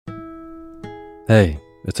Hey,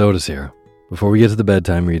 it's Otis here. Before we get to the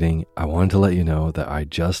bedtime reading, I wanted to let you know that I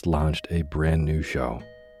just launched a brand new show.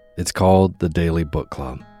 It's called The Daily Book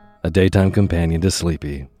Club, a daytime companion to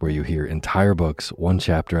Sleepy, where you hear entire books one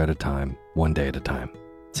chapter at a time, one day at a time.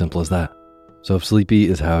 Simple as that. So if Sleepy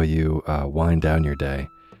is how you wind down your day,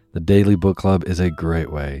 The Daily Book Club is a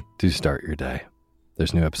great way to start your day.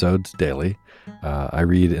 There's new episodes daily. I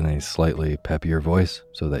read in a slightly peppier voice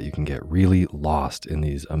so that you can get really lost in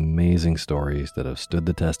these amazing stories that have stood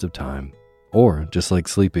the test of time. Or, just like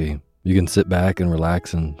Sleepy, you can sit back and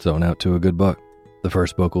relax and zone out to a good book. The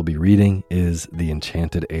first book we'll be reading is The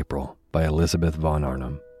Enchanted April by Elizabeth von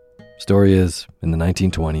Arnim. Story is, in the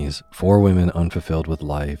 1920s, 4 women unfulfilled with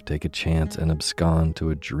life take a chance and abscond to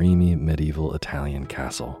a dreamy medieval Italian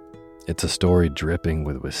castle. It's a story dripping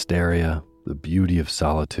with wisteria, the beauty of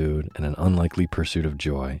solitude, and an unlikely pursuit of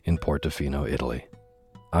joy in Portofino, Italy.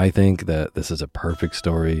 I think that this is a perfect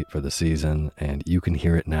story for the season, and you can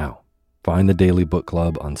hear it now. Find the Daily Book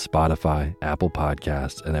Club on Spotify, Apple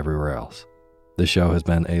Podcasts, and everywhere else. This show has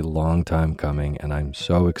been a long time coming, and I'm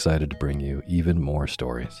so excited to bring you even more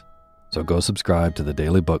stories. So go subscribe to the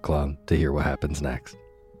Daily Book Club to hear what happens next.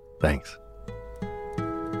 Thanks.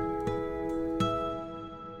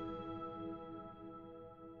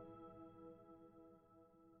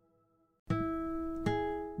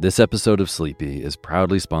 This episode of Sleepy is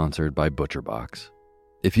proudly sponsored by ButcherBox.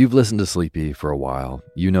 If you've listened to Sleepy for a while,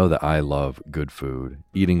 you know that I love good food,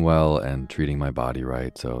 eating well, and treating my body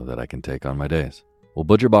right so that I can take on my days. Well,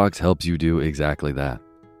 ButcherBox helps you do exactly that.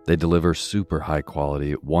 They deliver super high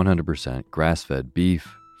quality, 100% grass-fed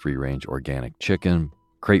beef, free-range organic chicken,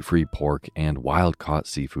 crate-free pork, and wild-caught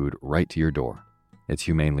seafood right to your door. It's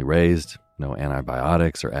humanely raised, no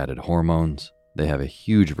antibiotics or added hormones. They have a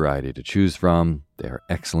huge variety to choose from. They are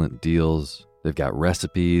excellent deals. They've got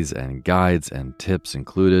recipes and guides and tips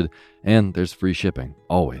included, and there's free shipping,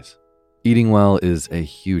 always. Eating well is a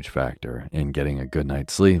huge factor in getting a good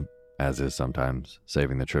night's sleep, as is sometimes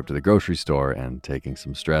saving the trip to the grocery store and taking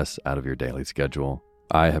some stress out of your daily schedule.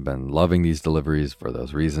 I have been loving these deliveries for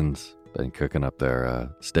those reasons. Been cooking up their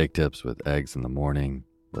steak tips with eggs in the morning,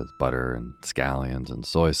 with butter and scallions and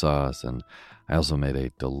soy sauce, and I also made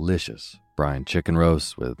a delicious brine chicken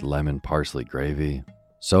roast with lemon parsley gravy.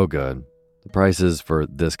 So good. The prices for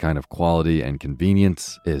this kind of quality and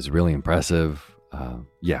convenience is really impressive.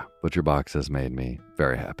 ButcherBox has made me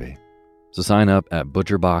very happy. So sign up at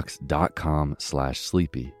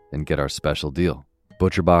butcherbox.com/sleepy and get our special deal.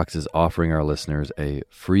 ButcherBox is offering our listeners a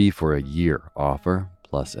free for a year offer,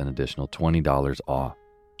 plus an additional $20 off.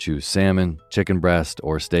 Choose salmon, chicken breast,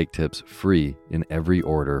 or steak tips free in every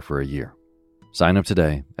order for a year. Sign up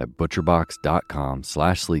today at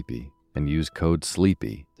butcherbox.com/sleepy and use code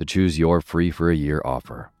SLEEPY to choose your free for a year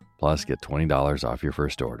offer. Plus, get $20 off your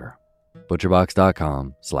first order.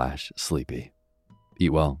 butcherbox.com/sleepy.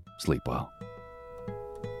 Eat well, sleep well.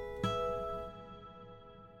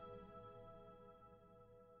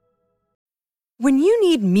 When you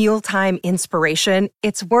need mealtime inspiration,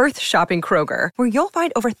 it's worth shopping Kroger, where you'll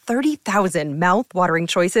find over 30,000 mouth-watering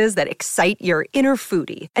choices that excite your inner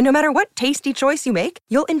foodie. And no matter what tasty choice you make,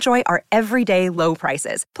 you'll enjoy our everyday low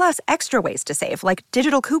prices, plus extra ways to save, like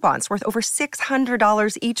digital coupons worth over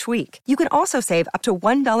 $600 each week. You can also save up to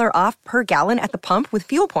 $1 off per gallon at the pump with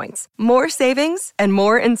fuel points. More savings and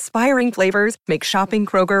more inspiring flavors make shopping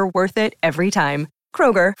Kroger worth it every time.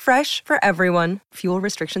 Kroger, fresh for everyone. Fuel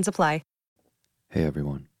restrictions apply. Hey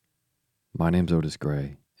everyone, my name's Otis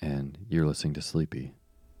Gray, and you're listening to Sleepy.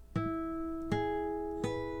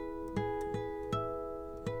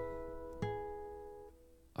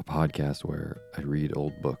 A podcast where I read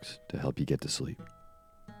old books to help you get to sleep.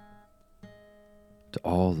 To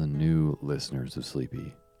all the new listeners of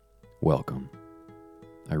Sleepy, welcome.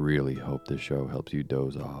 I really hope this show helps you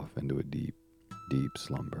doze off into a deep, deep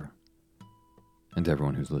slumber. And to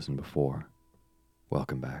everyone who's listened before,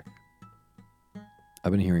 welcome back.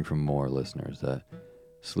 I've been hearing from more listeners that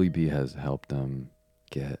Sleepy has helped them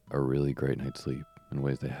get a really great night's sleep in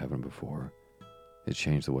ways they haven't before. It's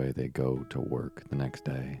changed the way they go to work the next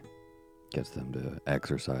day, gets them to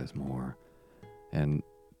exercise more, and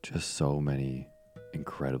just so many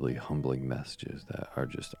incredibly humbling messages that are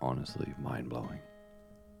just honestly mind-blowing.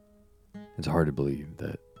 It's hard to believe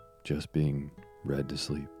that just being read to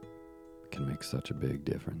sleep can make such a big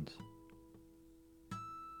difference.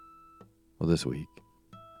 Well, this week,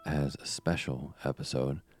 as a special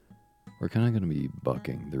episode, we're kind of going to be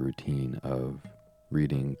bucking the routine of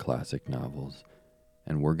reading classic novels,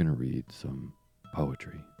 and we're going to read some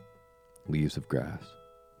poetry. Leaves of Grass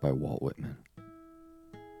by Walt Whitman.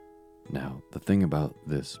 Now, the thing about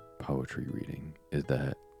this poetry reading is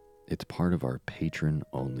that it's part of our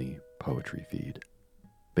patron-only poetry feed.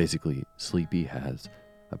 Basically, Sleepy has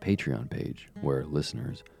a Patreon page where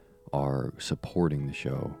listeners are supporting the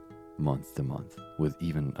show month to month with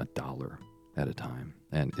even $1 at a time,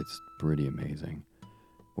 and it's pretty amazing.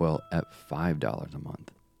 Well, at $5 a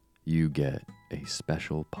month, you get a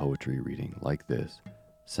special poetry reading like this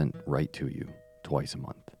sent right to you twice a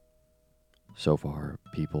month. So far,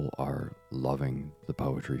 people are loving the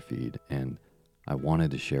poetry feed, and I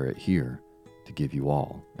wanted to share it here to give you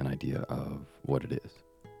all an idea of what it is.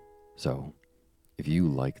 So, if you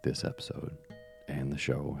like this episode and the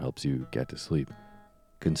show helps you get to sleep,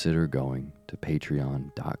 consider going to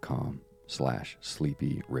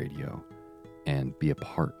patreon.com/sleepyradio and be a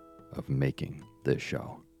part of making this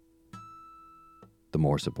show. The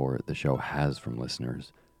more support the show has from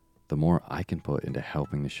listeners, the more I can put into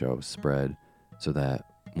helping the show spread so that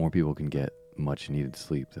more people can get much needed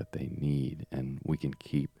sleep that they need, and we can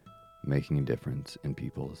keep making a difference in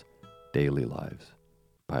people's daily lives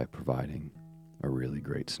by providing a really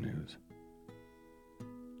great snooze.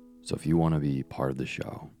 So if you want to be part of the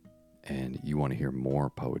show and you want to hear more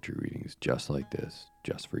poetry readings just like this,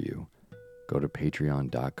 just for you, go to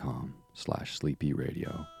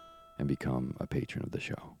patreon.com/sleepyradio and become a patron of the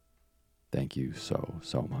show. Thank you so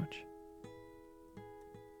much.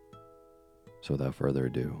 So without further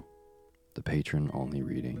ado, the patron-only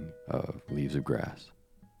reading of Leaves of Grass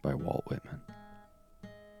by Walt Whitman.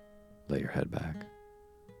 Lay your head back.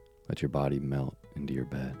 Let your body melt into your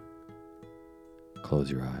bed. Close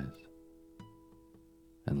your eyes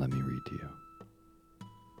and let me read to you.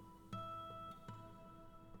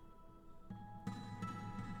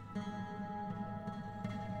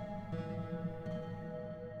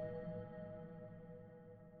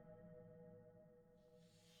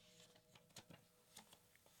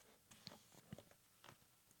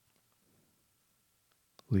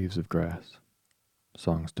 Leaves of Grass,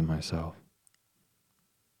 songs to myself.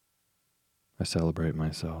 I celebrate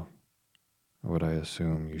myself, or what I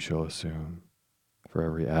assume you shall assume, for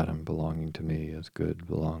every atom belonging to me as good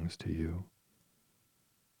belongs to you.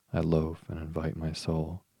 I loaf and invite my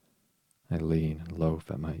soul. I lean and loaf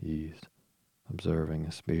at my ease, observing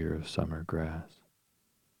a spear of summer grass.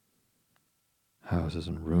 Houses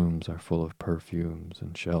and rooms are full of perfumes,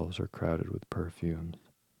 and shelves are crowded with perfumes.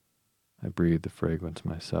 I breathe the fragrance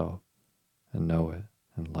myself, and know it,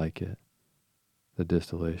 and like it. The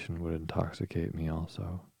distillation would intoxicate me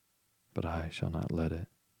also, but I shall not let it.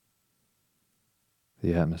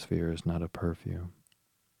 The atmosphere is not a perfume.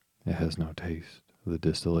 It has no taste of the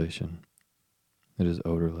distillation. It is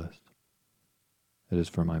odorless. It is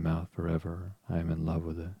for my mouth forever. I am in love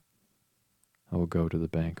with it. I will go to the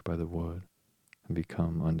bank by the wood and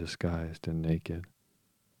become undisguised and naked.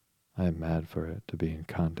 I am mad for it to be in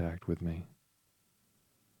contact with me.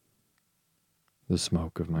 The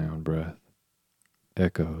smoke of my own breath,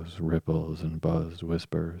 echoes, ripples, and buzzed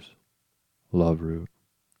whispers, love root,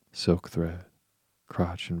 silk thread,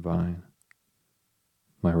 crotch and vine,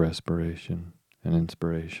 my respiration and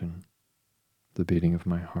inspiration, the beating of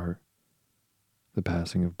my heart, the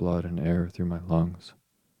passing of blood and air through my lungs,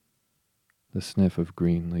 the sniff of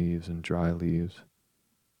green leaves and dry leaves,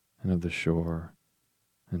 and of the shore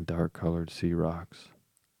and dark-colored sea rocks,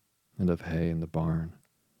 and of hay in the barn,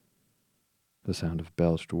 the sound of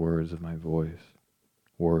belched words of my voice,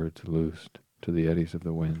 words loosed to the eddies of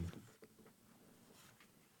the wind.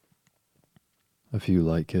 A few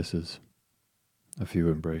light kisses, a few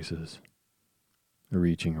embraces, a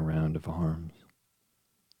reaching around of arms,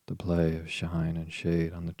 the play of shine and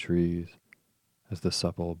shade on the trees as the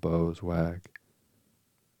supple boughs wag,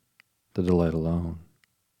 the delight alone,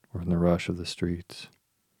 or in the rush of the streets,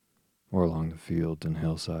 or along the fields and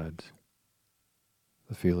hillsides,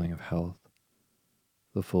 the feeling of health,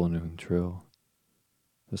 the full noon trill,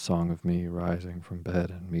 the song of me rising from bed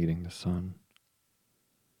and meeting the sun.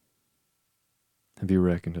 Have you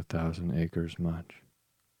reckoned 1,000 acres much?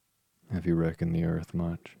 Have you reckoned the earth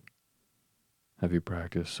much? Have you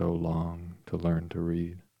practiced so long to learn to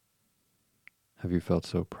read? Have you felt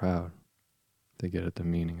so proud to get at the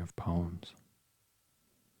meaning of poems?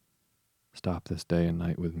 Stop this day and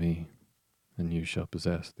night with me, and you shall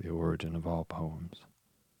possess the origin of all poems.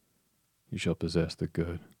 You shall possess the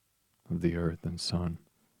good of the earth and sun.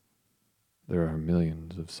 There are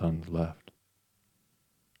millions of suns left.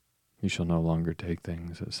 You shall no longer take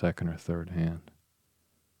things at second or third hand,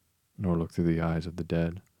 nor look through the eyes of the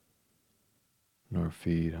dead, nor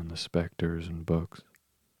feed on the specters and books.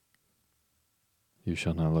 You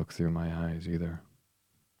shall not look through my eyes either,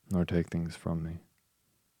 nor take things from me.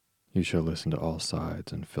 You shall listen to all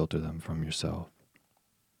sides and filter them from yourself.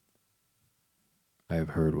 I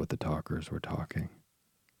have heard what the talkers were talking,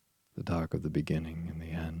 the talk of the beginning and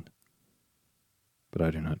the end. But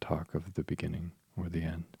I do not talk of the beginning or the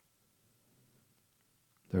end.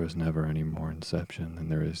 There was never any more inception than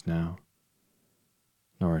there is now,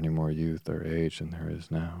 nor any more youth or age than there is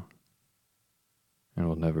now, and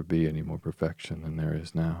will never be any more perfection than there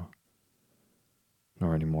is now,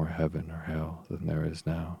 nor any more heaven or hell than there is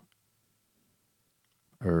now.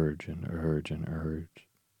 Urge and urge and urge,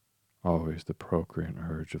 always the procreant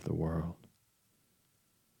urge of the world.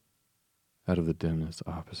 Out of the dimness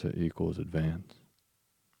opposite equals advance,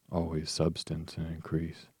 always substance and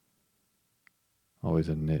increase, always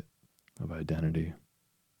a knit of identity,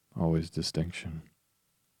 always distinction,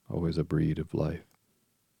 always a breed of life.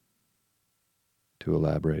 To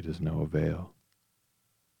elaborate is no avail.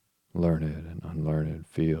 Learned and unlearned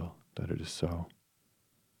feel that it is so.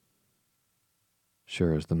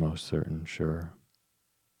 Sure is the most certain sure,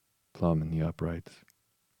 plumb in the uprights,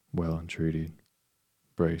 well entreated,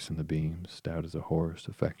 brace in the beams, stout as a horse,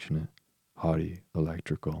 affectionate, haughty,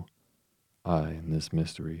 electrical. I, in this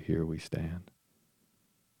mystery, here we stand.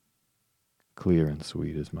 Clear and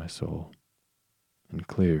sweet is my soul, and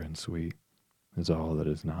clear and sweet is all that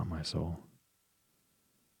is not my soul.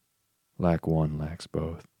 Lack one lacks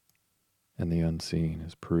both, and the unseen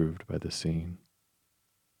is proved by the seen,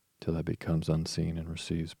 till it becomes unseen and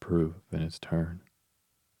receives proof in its turn,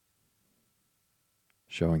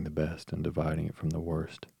 showing the best and dividing it from the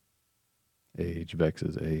worst. Age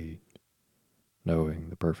vexes age, knowing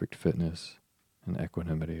the perfect fitness and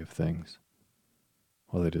equanimity of things.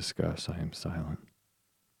 While they discuss, I am silent,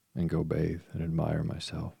 and go bathe and admire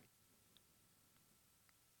myself.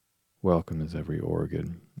 Welcome is every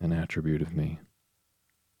organ and attribute of me,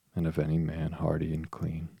 and of any man hardy and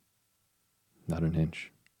clean. Not an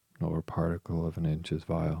inch, nor a particle of an inch is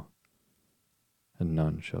vile, and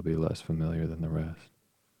none shall be less familiar than the rest.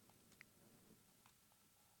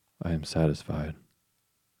 I am satisfied.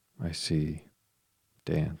 I see,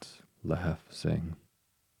 dance, laugh, sing.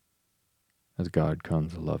 As God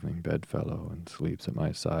comes a loving bedfellow and sleeps at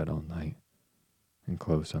my side all night, and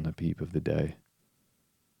close on the peep of the day,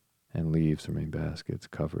 and leaves for me baskets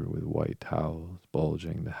covered with white towels,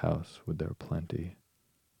 bulging the house with their plenty.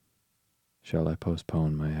 Shall I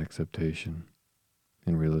postpone my acceptation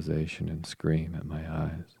in realization and scream at my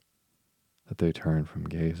eyes that they turn from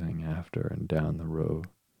gazing after and down the road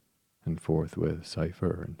and forthwith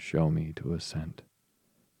cipher and show me to assent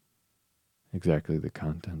exactly the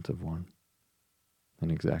contents of one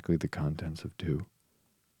and exactly the contents of two,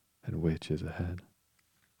 and which is ahead?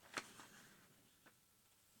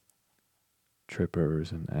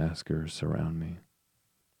 Trippers and askers surround me,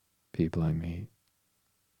 people I meet,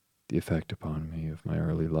 the effect upon me of my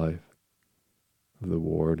early life, of the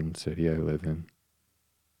ward and city I live in,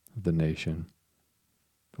 of the nation,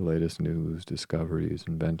 the latest news, discoveries,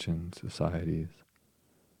 inventions, societies,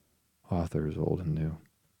 authors old and new.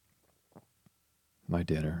 My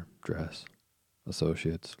dinner, dress,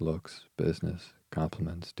 associates, looks, business,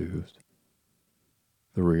 compliments, dues,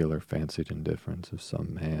 the real or fancied indifference of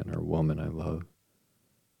some man or woman I love,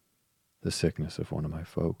 the sickness of one of my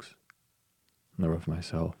folks, nor of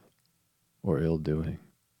myself, or ill-doing,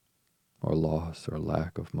 or loss or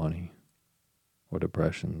lack of money, or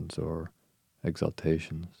depressions or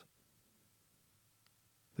exaltations.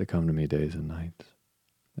 They come to me days and nights,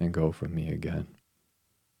 and go from me again,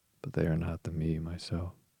 but they are not the me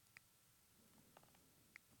myself.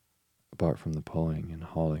 Apart from the pulling and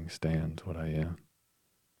hauling stands what I am,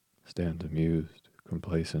 stands amused,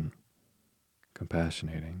 complacent,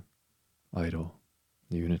 compassionating, idle,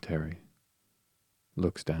 unitary,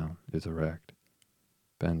 looks down, is erect,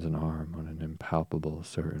 bends an arm on an impalpable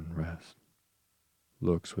certain rest,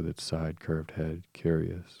 looks with its side-curved head,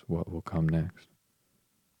 curious what will come next,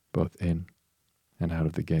 both in and out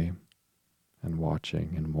of the game, and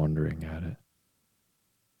watching and wondering at it.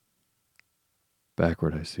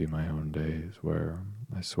 Backward I see my own days, where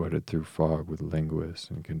I sweated through fog with linguists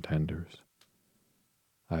and contenders.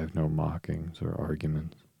 I have no mockings or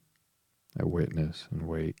arguments. I witness and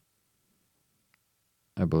wait.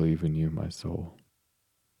 I believe in you, my soul.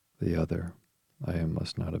 The other, I am,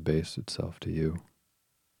 must not abase itself to you,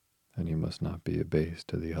 and you must not be abased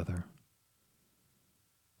to the other.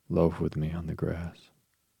 Loaf with me on the grass.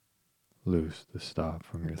 Loose the stop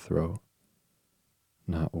from your throat.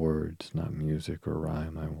 Not words, not music or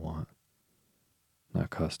rhyme I want, not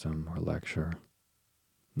custom or lecture,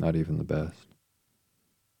 not even the best,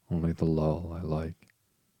 only the lull I like,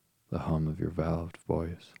 the hum of your valved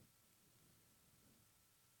voice.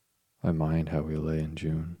 I mind how we lay in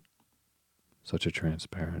June, such a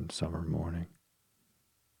transparent summer morning,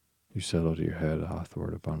 You settled your head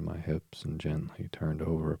athwart upon my hips and gently turned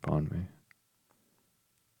over upon me,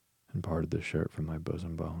 and parted the shirt from my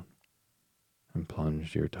bosom bone, and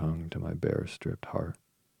plunged your tongue to my bare stripped heart,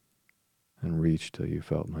 and reached till you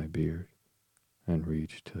felt my beard, and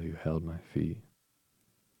reached till you held my feet.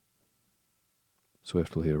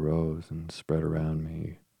 Swiftly it arose and spread around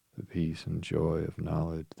me the peace and joy of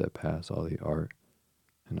knowledge that pass all the art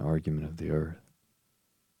and argument of the earth.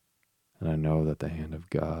 And I know that the hand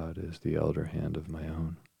of God is the elder hand of my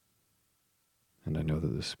own. And I know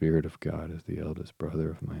that the Spirit of God is the eldest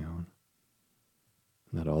brother of my own.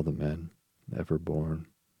 And that all the men ever born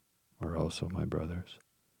are also my brothers,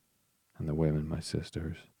 and the women my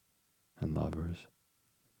sisters and lovers.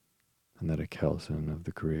 And that a kelson of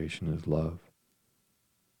the creation is love,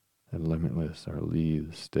 and limitless are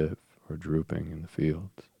leaves stiff or drooping in the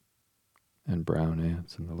fields, and brown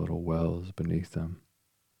ants in the little wells beneath them,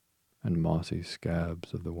 and mossy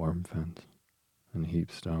scabs of the worm fence, and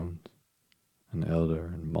heap stones, and elder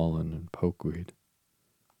and mullein and pokeweed.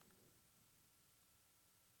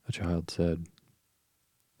 A child said,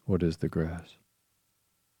 "What is the grass?"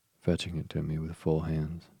 fetching it to me with full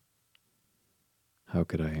hands. How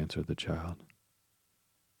could I answer the child?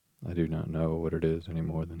 I do not know what it is any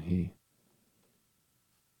more than he.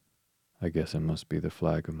 I guess it must be the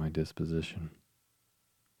flag of my disposition,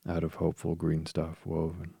 out of hopeful green stuff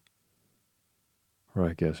woven. Or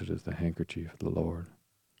I guess it is the handkerchief of the Lord,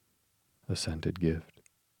 a scented gift,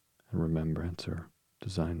 and remembrancer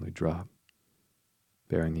designedly dropped,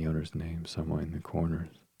 bearing the owner's name somewhere in the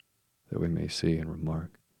corners, that we may see and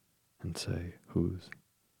remark, and say, whose?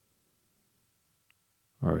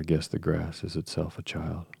 Or I guess the grass is itself a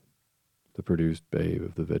child, the produced babe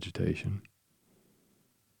of the vegetation.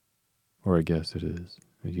 Or I guess it is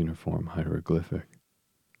a uniform hieroglyphic,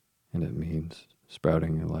 and it means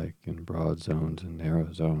sprouting alike in broad zones and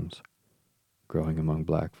narrow zones, growing among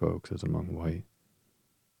black folks as among white,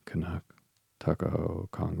 Canuck, Tuckahoe,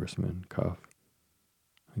 Congressman, Cuff.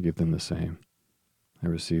 I give them the same. I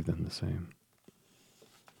receive them the same.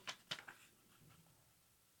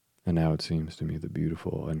 And now it seems to me the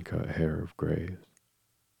beautiful uncut hair of graves.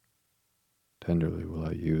 Tenderly will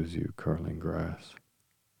I use you, curling grass.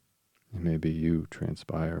 It may be you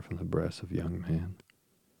transpire from the breast of young man.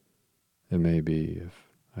 It may be, if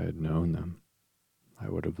I had known them, I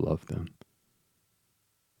would have loved them.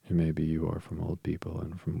 It may be you are from old people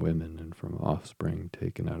and from women and from offspring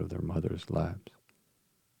taken out of their mother's laps.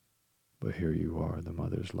 But here you are, the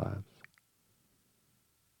mother's laps.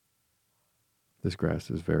 This grass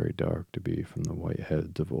is very dark to be from the white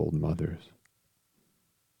heads of old mothers,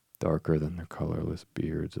 darker than the colorless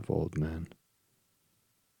beards of old men,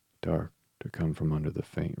 dark to come from under the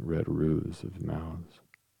faint red roofs of mouths.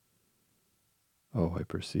 Oh, I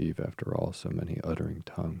perceive after all so many uttering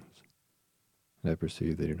tongues, and I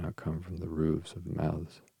perceive they do not come from the roofs of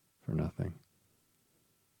mouths for nothing.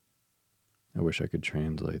 I wish I could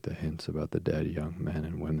translate the hints about the dead young men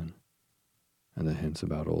and women, and the hints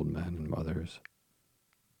about old men and mothers,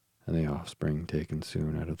 and the offspring taken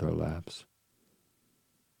soon out of their laps.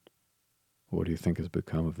 What do you think has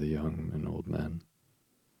become of the young and old men?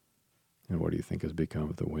 And what do you think has become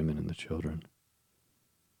of the women and the children?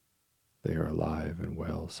 They are alive and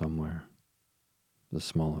well somewhere. The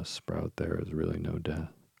smallest sprout there is really no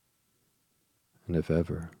death. And if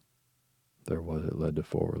ever there was, it led to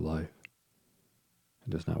forward life.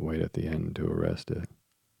 It does not wait at the end to arrest it,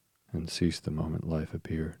 and cease the moment life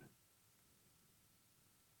appeared.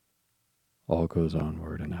 All goes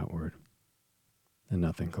onward and outward, and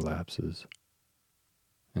nothing collapses.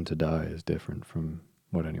 And to die is different from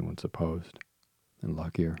what anyone supposed, and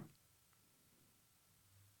luckier.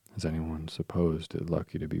 Has anyone supposed it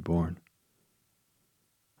lucky to be born?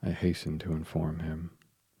 I hasten to inform him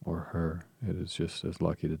or her it is just as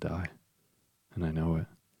lucky to die, and I know it.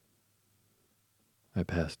 I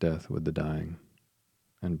pass death with the dying,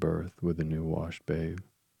 and birth with the new-washed babe,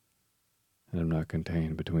 and am not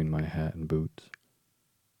contained between my hat and boots,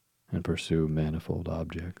 and pursue manifold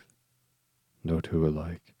objects, no two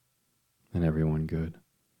alike, and every one good.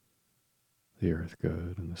 The earth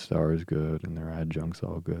good, and the stars good, and their adjuncts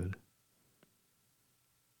all good.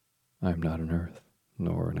 I am not an earth,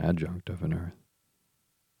 nor an adjunct of an earth.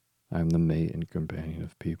 I am the mate and companion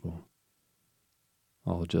of people,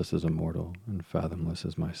 all just as immortal and fathomless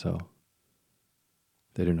as myself.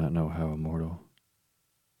 They do not know how immortal,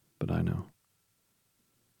 but I know.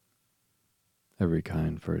 Every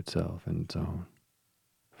kind for itself and its own.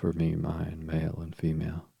 For me, mine, male and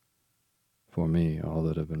female. For me, all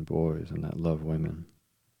that have been boys and that love women.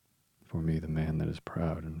 For me, the man that is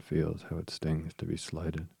proud and feels how it stings to be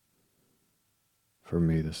slighted. For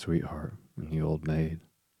me, the sweetheart and the old maid.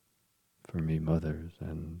 For me, mothers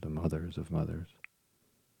and the mothers of mothers.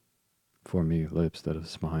 For me, lips that have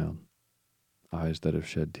smiled, eyes that have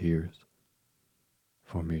shed tears.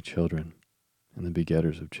 For me, children and the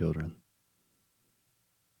begetters of children,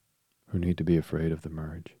 who need to be afraid of the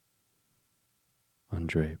merge.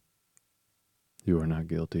 Undrape, you are not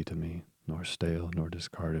guilty to me, nor stale, nor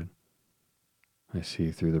discarded. I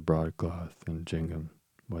see through the broadcloth and jingham,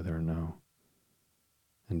 whether or no,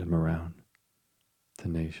 and am around,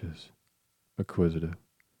 tenacious, acquisitive,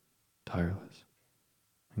 tireless,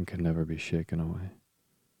 and can never be shaken away.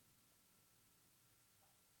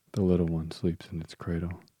 The little one sleeps in its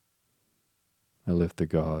cradle. I lift the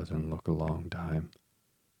gauze and look a long time,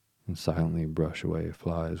 and silently brush away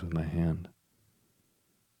flies with my hand.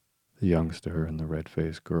 The youngster and the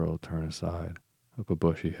red-faced girl turn aside up a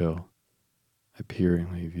bushy hill. I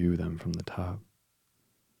peeringly view them from the top.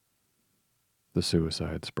 The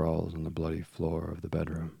suicide sprawls on the bloody floor of the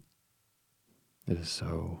bedroom. It is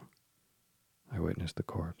so, I witnessed the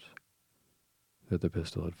corpse, that the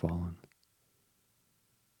pistol had fallen.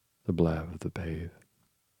 The blab of the pave,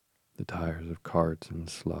 the tires of carts and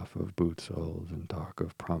slough of boot soles and talk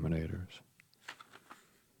of promenaders.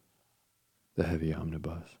 The heavy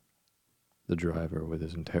omnibus, the driver with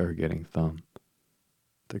his interrogating thumb,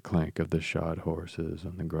 the clank of the shod horses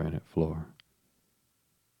on the granite floor,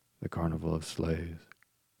 the carnival of sleighs,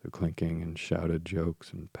 the clinking and shouted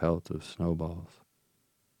jokes and pelts of snowballs,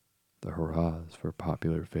 the hurrahs for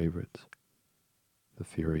popular favorites, the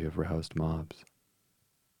fury of roused mobs,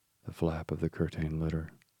 the flap of the curtained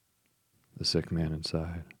litter, the sick man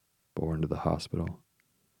inside, borne to the hospital,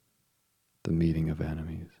 the meeting of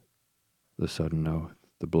enemies, the sudden oath,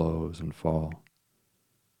 the blows and fall,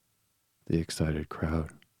 the excited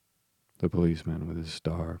crowd, the policeman with his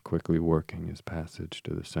star quickly working his passage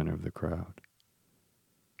to the center of the crowd,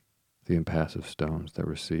 the impassive stones that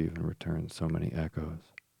receive and return so many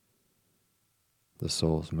echoes, the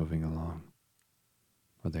souls moving along.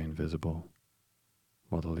 Are they invisible,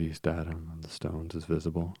 while the least atom of the stones is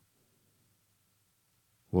visible?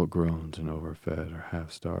 What groans and overfed or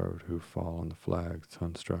half-starved who fall on the flag,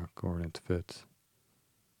 sunstruck or in its fits?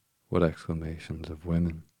 What exclamations of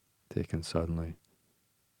women, taken suddenly,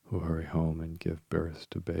 who hurry home and give birth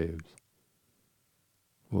to babes?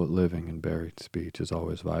 What living and buried speech is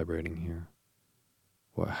always vibrating here?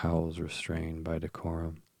 What howls restrained by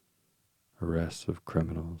decorum? Arrests of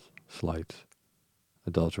criminals, slights,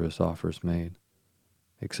 adulterous offers made,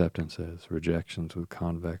 acceptances, rejections with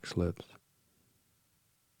convex lips.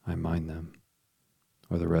 I mind them,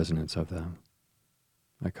 or the resonance of them.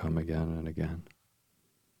 I come again and again.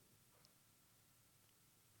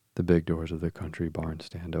 The big doors of the country barn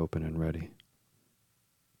stand open and ready.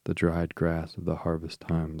 The dried grass of the harvest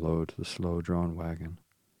time loads the slow-drawn wagon.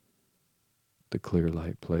 The clear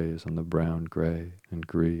light plays on the brown, gray, and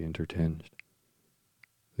grey intertinged.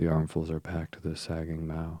 The armfuls are packed to the sagging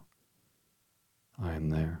mow. I am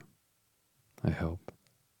there. I help.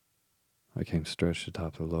 I came stretched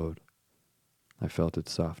atop the load. I felt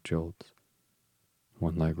its soft jolts.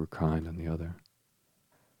 One leg reclined on the other.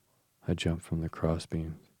 I jumped from the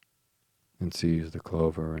crossbeams and seized the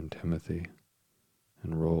clover and timothy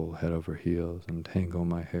and roll head over heels and tangle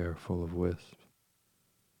my hair full of wisps.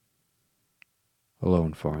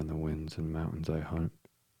 Alone far in the winds and mountains I hunt,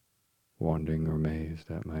 wandering or amazed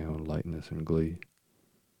at my own lightness and glee.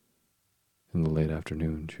 In the late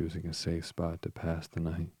afternoon, choosing a safe spot to pass the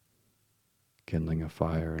night, kindling a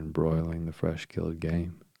fire and broiling the fresh-killed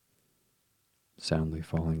game, soundly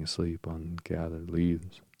falling asleep on gathered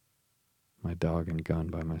leaves, my dog and gun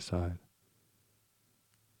by my side.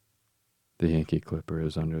 The Yankee Clipper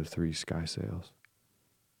is under 3 skysails.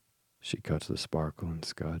 She cuts the sparkle and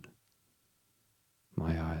scud.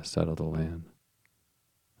 My eyes settle the land.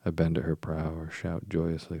 I bend at her prow or shout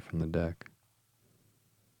joyously from the deck.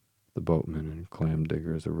 The boatmen and clam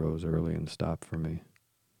diggers arose early and stopped for me.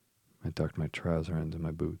 I tucked my trouser ends in my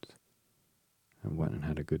boots and went and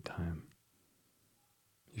had a good time.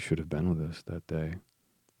 You should have been with us that day,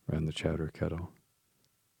 ran the chowder kettle.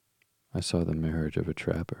 I saw the marriage of a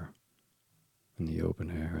trapper in the open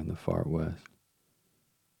air in the far west.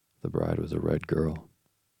 The bride was a red girl.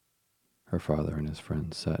 Her father and his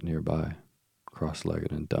friends sat nearby,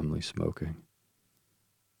 cross-legged and dumbly smoking.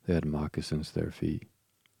 They had moccasins to their feet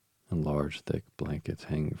and large, thick blankets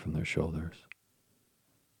hanging from their shoulders.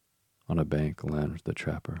 On a bank lounged the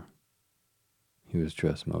trapper. He was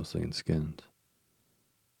dressed mostly in skins.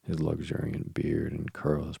 His luxuriant beard and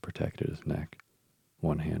curls protected his neck.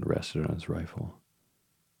 One hand rested on his rifle.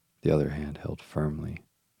 The other hand held firmly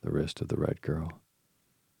the wrist of the red girl.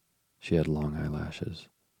 She had long eyelashes.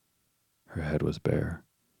 Her head was bare.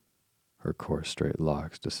 Her coarse straight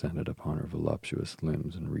locks descended upon her voluptuous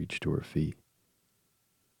limbs and reached to her feet.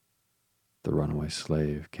 The runaway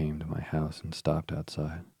slave came to my house and stopped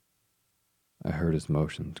outside. I heard his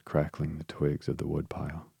motions crackling the twigs of the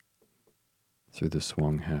woodpile. Through the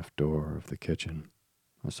swung half door of the kitchen,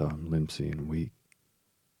 I saw him limpsy and weak,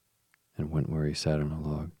 and went where he sat on a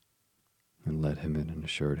log, and led him in and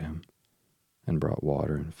assured him, and brought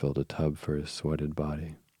water and filled a tub for his sweated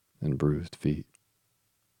body and bruised feet,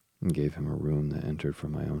 and gave him a room that entered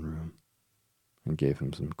from my own room, and gave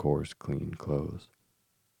him some coarse, clean clothes,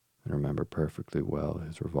 and remember perfectly well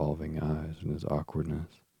his revolving eyes and his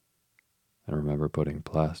awkwardness, and remember putting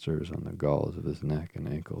plasters on the galls of his neck and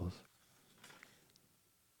ankles.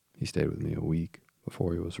 He stayed with me a week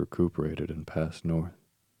before he was recuperated and passed north.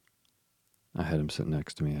 I had him sit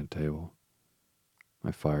next to me at a table.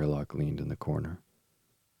 My firelock leaned in the corner.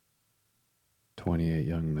 28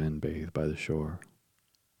 young men bathed by the shore.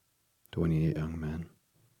 28 young men,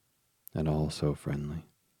 and all so friendly.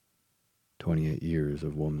 28 years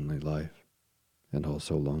of womanly life, and all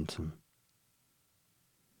so lonesome.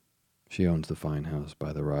 She owns the fine house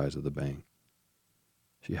by the rise of the bank.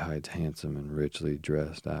 She hides handsome and richly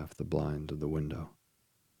dressed aft the blinds of the window.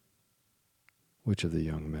 Which of the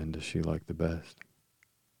young men does she like the best?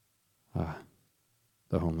 Ah,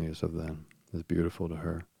 the homeliest of them is beautiful to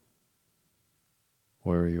her.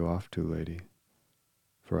 Where are you off to, lady?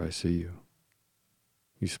 For I see you.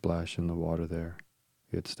 You splash in the water there,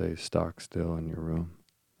 yet stay stock still in your room.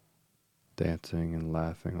 Dancing and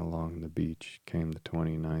laughing along the beach came the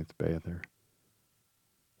 29th bather.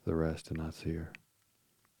 The rest did not see her,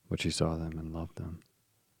 but she saw them and loved them.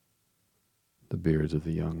 The beards of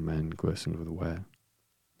the young men glistened with wet.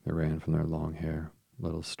 They ran from their long hair.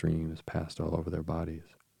 Little streams passed all over their bodies.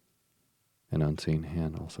 An unseen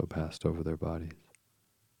hand also passed over their bodies.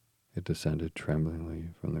 It descended tremblingly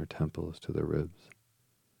from their temples to their ribs.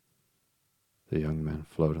 The young men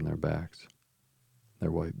float on their backs. Their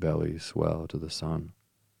white bellies swell to the sun.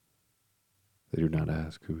 They do not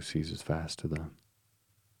ask who seizes fast to them.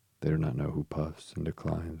 They do not know who puffs and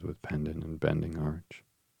declines with pendant and bending arch.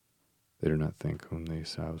 They do not think whom they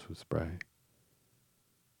souse with spray.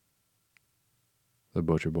 The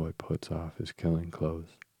butcher boy puts off his killing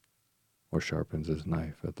clothes, or sharpens his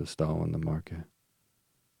knife at the stall in the market.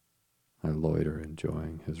 I loiter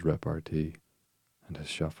enjoying his repartee and his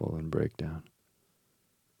shuffle and breakdown.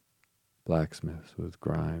 Blacksmiths with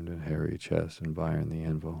grimed and hairy chests environ the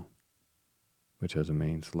anvil, which has a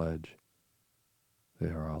main sledge. They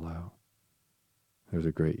are all out. There's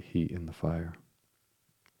a great heat in the fire.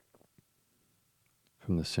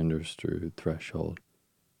 From the cinder-strewed threshold,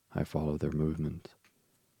 I follow their movements.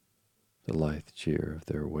 The lithe cheer of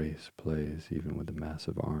their waists plays even with the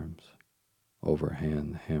massive arms.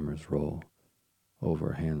 Overhand the hammers roll,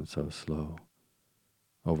 overhand so slow,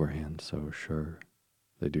 overhand so sure,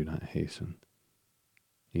 they do not hasten.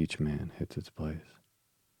 Each man hits its place.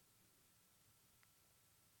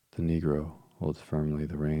 The Negro holds firmly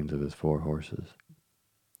the reins of his 4 horses.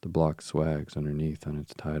 The block swags underneath on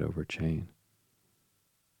its tied-over chain.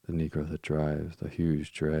 The Negro that drives the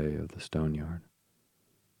huge dray of the stone yard.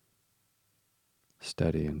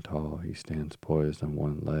 Steady and tall, he stands poised on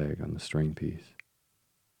one leg on the string piece.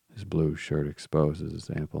 His blue shirt exposes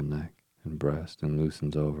his ample neck and breast and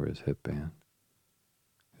loosens over his hip band.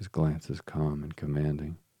 His glance is calm and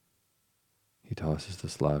commanding. He tosses the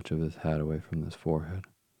slouch of his hat away from his forehead.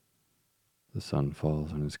 The sun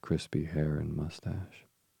falls on his crispy hair and mustache,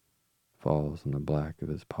 falls on the black of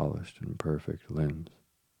his polished and perfect limbs.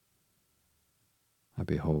 I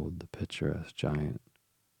behold the picturesque giant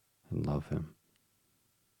and love him.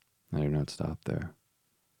 I do not stop there.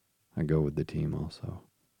 I go with the team also.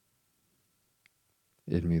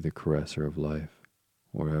 In me the caresser of life,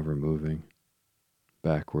 wherever moving,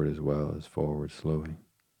 backward as well as forward slowing,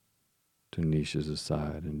 to niches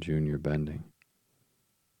aside and junior bending.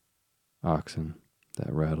 Oxen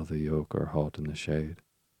that rattle the yoke or halt in the shade.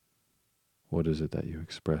 What is it that you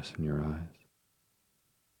express in your eyes?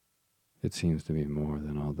 It seems to be more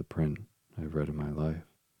than all the print I've read in my life.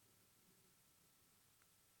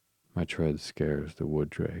 My tread scares the wood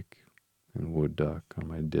drake and wood duck on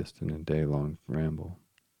my distant and day-long ramble.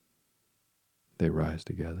 They rise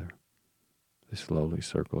together. They slowly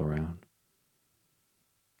circle around.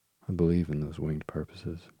 I believe in those winged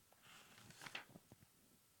purposes,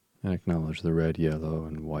 and acknowledge the red, yellow,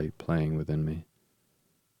 and white playing within me,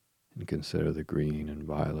 and consider the green and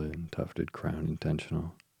violet and tufted crown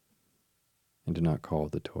intentional, and do not call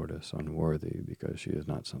the tortoise unworthy because she is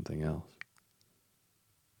not something else.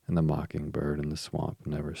 and the mockingbird in the swamp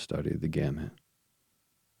never studied the gamut,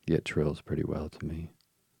 yet trills pretty well to me,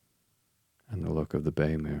 and the look of the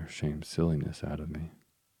bay mare shames silliness out of me.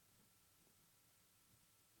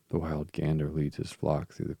 The wild gander leads his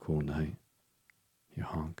flock through the cool night. You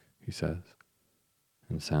honk, he says,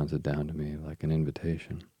 and sounds it down to me like an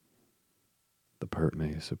invitation. The pert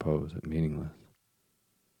may suppose it meaningless,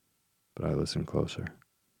 but I listen closer.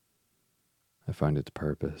 I find its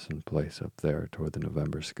purpose and place up there toward the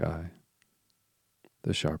November sky.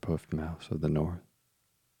 The sharp-hoofed mouse of the north,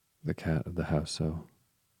 the cat of the house-sow,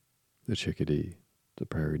 the chickadee, the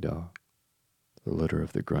prairie dog, the litter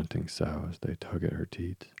of the grunting sow as they tug at her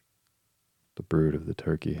teats, the brood of the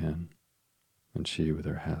turkey hen, and she with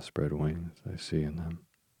her half-spread wings I see in them,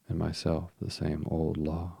 and myself the same old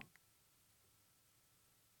law.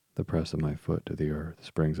 The press of my foot to the earth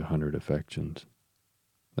springs 100 affections.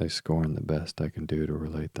 They scorn the best I can do to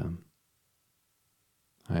relate them.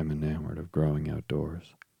 I am enamored of growing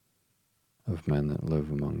outdoors, of men that live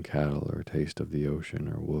among cattle or taste of the ocean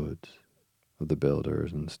or woods, of the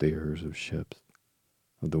builders and steerers of ships,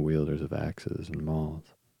 of the wielders of axes and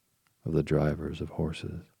mauls, of the drivers of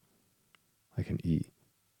horses. I can eat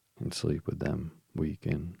and sleep with them week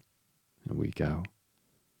in and week out.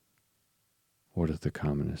 What is the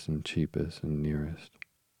commonest and cheapest and nearest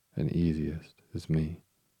and easiest is me.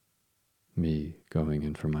 Me going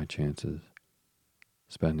in for my chances,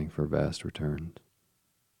 spending for vast returns,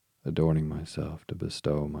 adorning myself to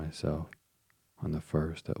bestow myself on the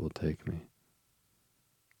first that will take me,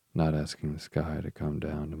 not asking the sky to come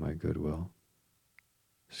down to my goodwill,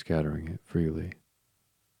 scattering it freely,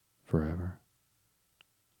 forever.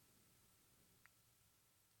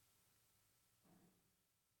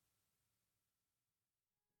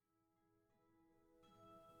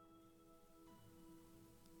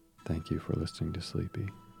 Thank you for listening to Sleepy.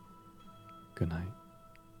 Good night.